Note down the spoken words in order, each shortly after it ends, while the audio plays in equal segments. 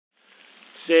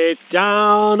Sit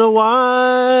down a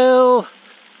while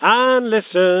and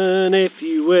listen, if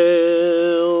you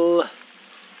will,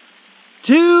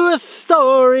 to a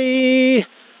story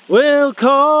we'll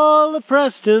call the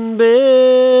Preston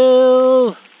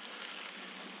Bill.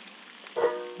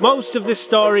 Most of this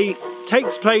story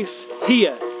takes place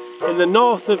here in the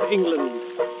north of England.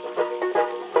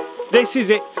 This is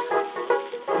it.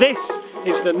 This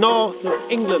is the north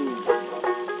of England.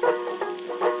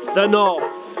 The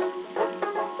north.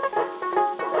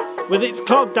 With its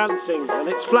clog dancing and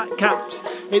its flat caps,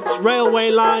 its railway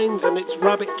lines and its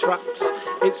rabbit traps,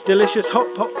 its delicious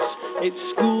hot pots, its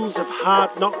schools of hard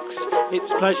knocks,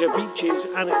 its pleasure beaches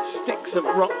and its sticks of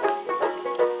rock,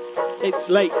 its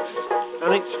lakes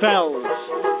and its fells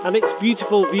and its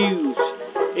beautiful views,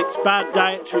 its bad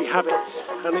dietary habits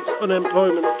and its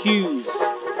unemployment queues,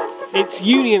 its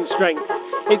union strength,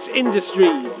 its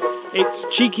industry, its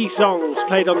cheeky songs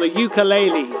played on the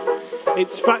ukulele,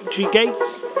 its factory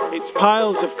gates, its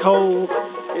piles of coal,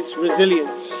 its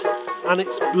resilience, and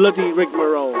its bloody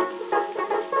rigmarole.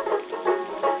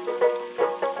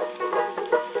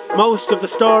 Most of the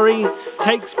story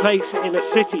takes place in a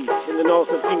city in the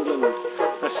north of England,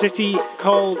 a city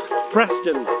called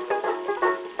Preston.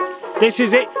 This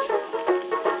is it.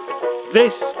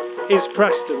 This is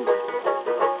Preston.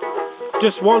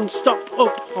 Just one stop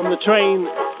up on the train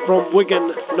from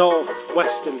Wigan North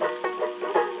Western.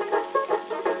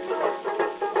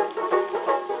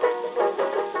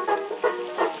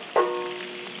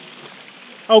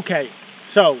 Okay,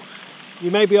 so you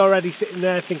may be already sitting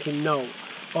there thinking no,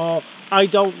 or I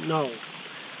don't know,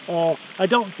 or I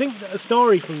don't think that a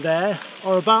story from there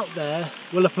or about there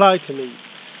will apply to me.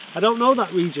 I don't know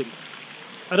that region.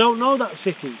 I don't know that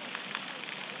city.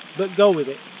 But go with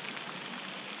it.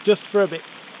 Just for a bit.